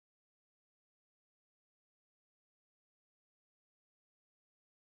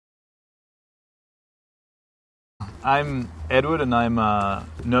I'm Edward, and I'm a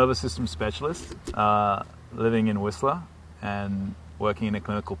nervous system specialist living in Whistler and working in a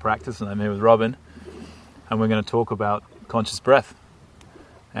clinical practice. And I'm here with Robin, and we're going to talk about conscious breath.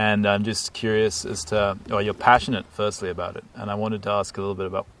 And I'm just curious as to, you're passionate firstly about it, and I wanted to ask a little bit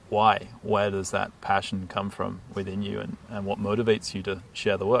about why. Where does that passion come from within you, and what motivates you to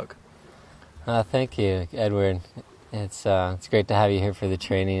share the work? Thank you, Edward. It's great to have you here for the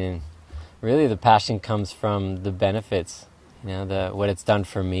training, and really the passion comes from the benefits, what it's done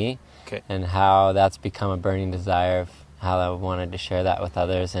for me, okay, and how that's become a burning desire of how I wanted to share that with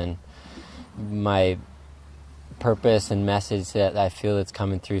others. And my purpose and message that I feel it's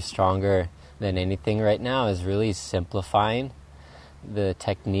coming through stronger than anything right now is really simplifying the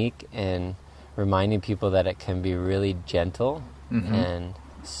technique and reminding people that it can be really gentle and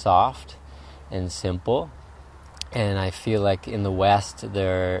soft and simple. And I feel like in the West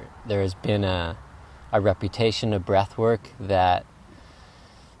there has been a reputation of breath work that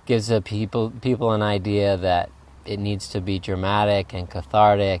gives people an idea that it needs to be dramatic and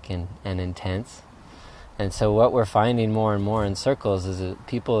cathartic and intense. And so what we're finding more and more in circles is that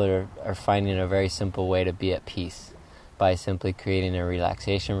people are finding a very simple way to be at peace by simply creating a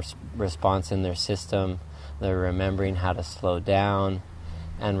relaxation response in their system. They're remembering how to slow down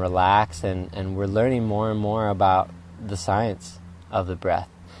and relax, and we're learning more and more about the science of the breath,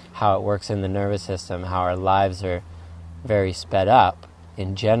 how it works in the nervous system, how our lives are very sped up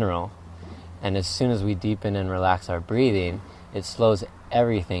in general. And as soon as we deepen and relax our breathing, it slows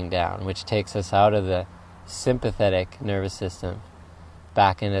everything down, which takes us out of the sympathetic nervous system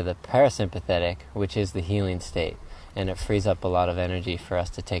back into the parasympathetic, which is the healing state. And it frees up a lot of energy for us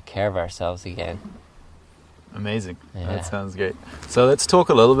to take care of ourselves again. Amazing. Yeah. That sounds great. So let's talk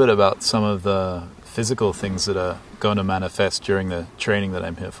a little bit about some of the physical things that are going to manifest during the training that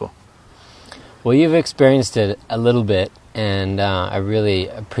I'm here for. Well, you've experienced it a little bit, and I really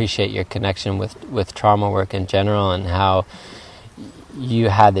appreciate your connection with trauma work in general, and how you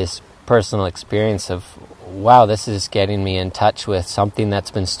had this personal experience of, wow, this is getting me in touch with something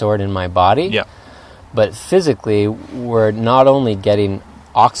that's been stored in my body. Yeah. But physically, we're not only getting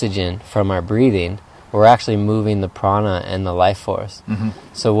oxygen from our breathing, we're actually moving the prana and the life force.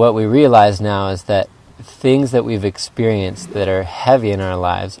 So what we realize now is that things that we've experienced that are heavy in our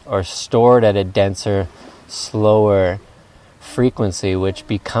lives are stored at a denser, slower frequency, which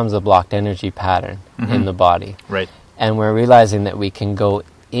becomes a blocked energy pattern in the body. Right. And we're realizing that we can go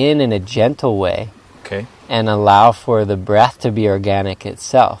in a gentle way, okay, and allow for the breath to be organic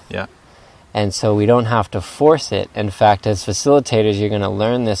itself. Yeah. And so we don't have to force it. In fact, as facilitators, you're going to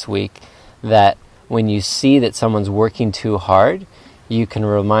learn this week that when you see that someone's working too hard, you can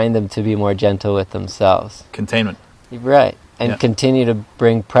remind them to be more gentle with themselves. Containment. Right. And continue to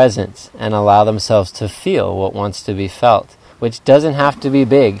bring presence and allow themselves to feel what wants to be felt, which doesn't have to be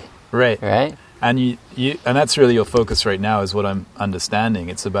big. Right. Right? And you and that's really your focus right now, is what I'm understanding.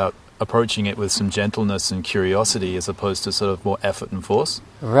 It's about approaching it with some gentleness and curiosity as opposed to sort of more effort and force.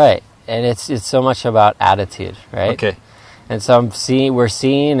 Right. And it's so much about attitude, right? Okay. And so we're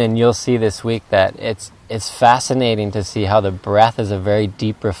seeing, and you'll see this week, that it's fascinating to see how the breath is a very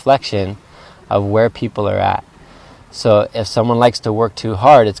deep reflection of where people are at. So if someone likes to work too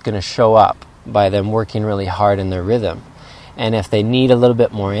hard, it's going to show up by them working really hard in their rhythm. And if they need a little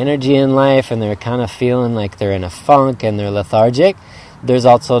bit more energy in life and they're kind of feeling like they're in a funk and they're lethargic, there's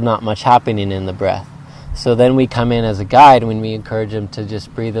also not much happening in the breath. So then we come in as a guide when we encourage them to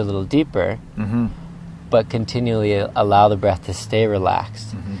just breathe a little deeper, but continually allow the breath to stay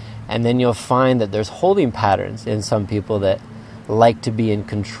relaxed. And then you'll find that there's holding patterns in some people that like to be in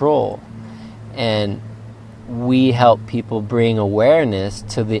control. And we help people bring awareness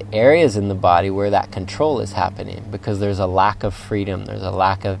to the areas in the body where that control is happening, because there's a lack of freedom, there's a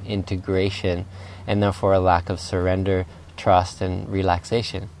lack of integration, and therefore a lack of surrender, trust, and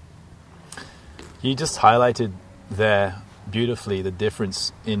relaxation. You just highlighted there beautifully the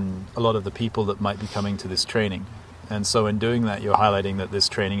difference in a lot of the people that might be coming to this training. And so in doing that, you're highlighting that this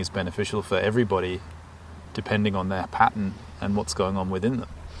training is beneficial for everybody depending on their pattern and what's going on within them.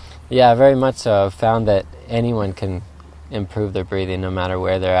 Yeah, very much so. I've found that anyone can improve their breathing no matter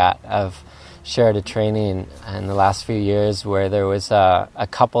where they're at. I've shared a training in the last few years where there was a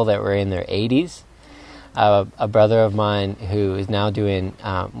couple that were in their 80s, a brother of mine who is now doing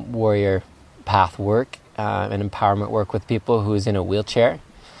warrior path work and empowerment work with people, who's in a wheelchair,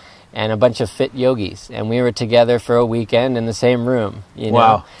 and a bunch of fit yogis. And we were together for a weekend in the same room.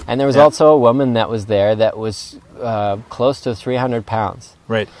 Wow. And there was also a woman that was there that was close to 300 pounds.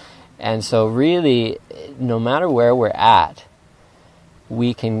 Right. And so really, no matter where we're at,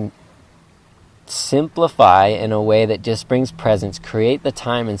 we can simplify in a way that just brings presence, create the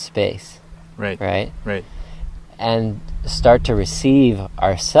time and space. Right? And start to receive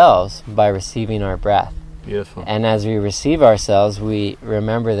ourselves by receiving our breath. Beautiful. And as we receive ourselves, we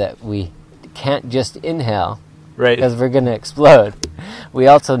remember that we can't just inhale, because we're going to explode. We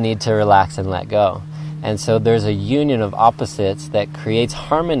also need to relax and let go. And so there's a union of opposites that creates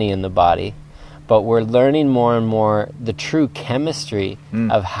harmony in the body, but we're learning more and more the true chemistry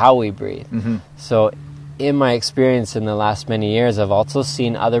of how we breathe. So in my experience in the last many years, I've also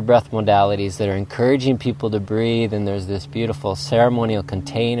seen other breath modalities that are encouraging people to breathe, and there's this beautiful ceremonial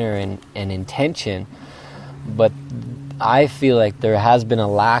container and intention. But I feel like there has been a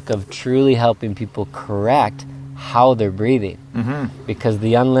lack of truly helping people correct how they're breathing, because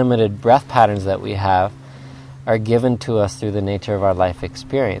the unlimited breath patterns that we have are given to us through the nature of our life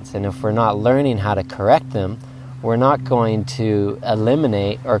experience. And if we're not learning how to correct them, we're not going to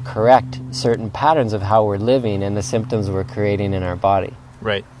eliminate or correct certain patterns of how we're living and the symptoms we're creating in our body.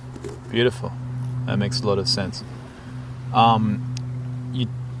 Right. Beautiful. That makes a lot of sense. You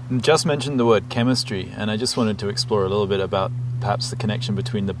just mentioned the word chemistry, and I just wanted to explore a little bit about perhaps the connection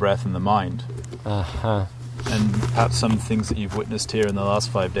between the breath and the mind. And perhaps some things that you've witnessed here in the last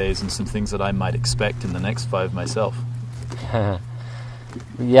 5 days and some things that I might expect in the next 5 myself.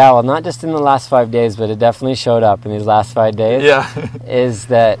 Yeah, well, not just in the last 5 days, but it definitely showed up in these last 5 days. Is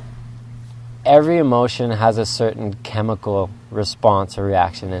that every emotion has a certain chemical response or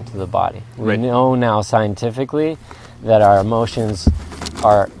reaction into the body. We know now scientifically that our emotions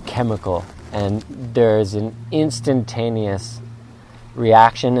are chemical, and there's an instantaneous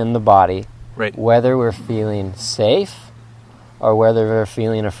reaction in the body, whether we're feeling safe or whether we're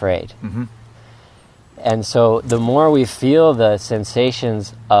feeling afraid. And so the more we feel the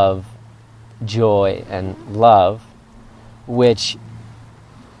sensations of joy and love, which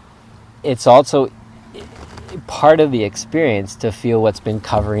it's also part of the experience to feel what's been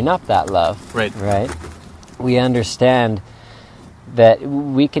covering up that love, right? We understand that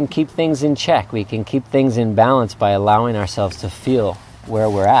we can keep things in check. We can keep things in balance by allowing ourselves to feel where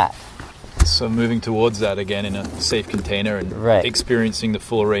we're at. So moving towards that again in a safe container and experiencing the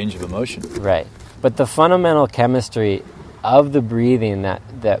full range of emotion. But the fundamental chemistry of the breathing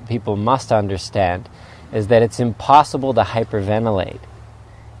that people must understand is that it's impossible to hyperventilate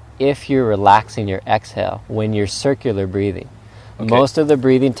if you're relaxing your exhale when you're circular breathing. Most of the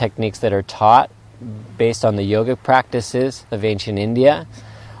breathing techniques that are taught based on the yogic practices of ancient India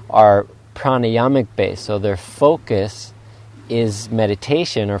are pranayamic based, so their focus is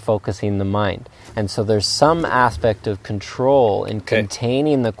meditation or focusing the mind. And so there's some aspect of control in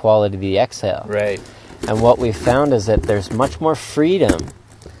containing the quality of the exhale. And what we found is that there's much more freedom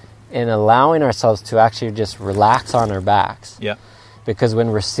in allowing ourselves to actually just relax on our backs. Because when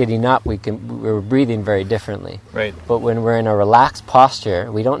we're sitting up, we're breathing very differently. But when we're in a relaxed posture,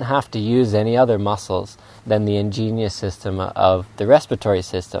 we don't have to use any other muscles than the ingenious system of the respiratory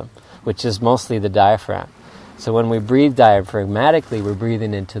system, which is mostly the diaphragm. So when we breathe diaphragmatically, we're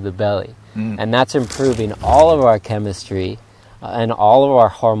breathing into the belly. And that's improving all of our chemistry and all of our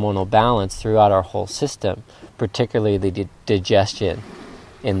hormonal balance throughout our whole system, particularly the digestion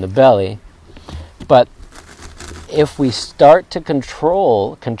in the belly. But if we start to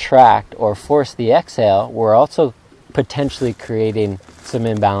control, contract, or force the exhale, we're also potentially creating some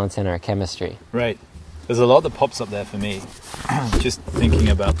imbalance in our chemistry. There's a lot that pops up there for me, just thinking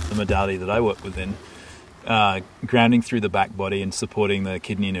about the modality that I work within. Grounding through the back body and supporting the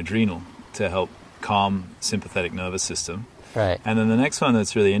kidney and adrenal to help calm sympathetic nervous system. And then the next one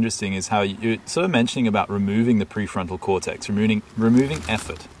that's really interesting is how you're sort of mentioning about removing the prefrontal cortex, removing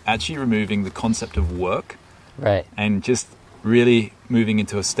effort, actually removing the concept of work, and just really moving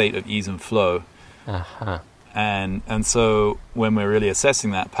into a state of ease and flow. And so when we're really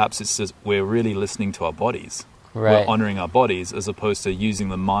assessing that, perhaps it's just we're really listening to our bodies. We're honoring our bodies as opposed to using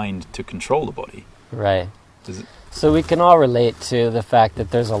the mind to control the body. So we can all relate to the fact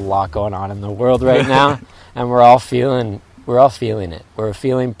that there's a lot going on in the world right now, and we're all feeling it. We're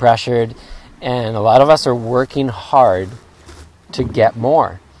feeling pressured, and a lot of us are working hard to get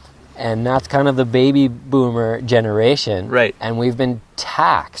more. And that's kind of the baby boomer generation. And we've been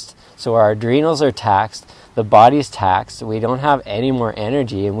taxed. So our adrenals are taxed, the body's taxed, we don't have any more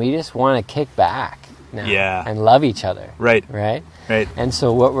energy, and we just want to kick back now and love each other. And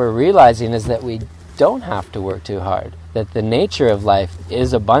so what we're realizing is that we don't have to work too hard, that the nature of life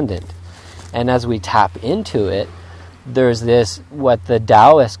is abundant. And as we tap into it, there's this, what the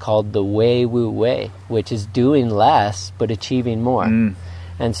Taoists called the Wei Wu Wei, which is doing less but achieving more.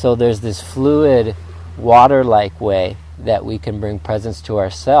 And so there's this fluid, water-like way that we can bring presence to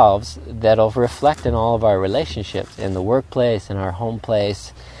ourselves that'll reflect in all of our relationships, in the workplace, in our home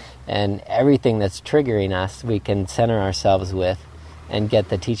place, and everything that's triggering us, we can center ourselves with and get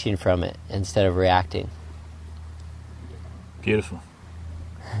the teaching from it instead of reacting. Beautiful.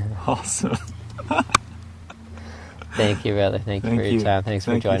 Awesome. Thank you, brother. Thank you for your time. Thanks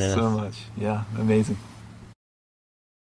for joining us. Thank you so much. Yeah, amazing.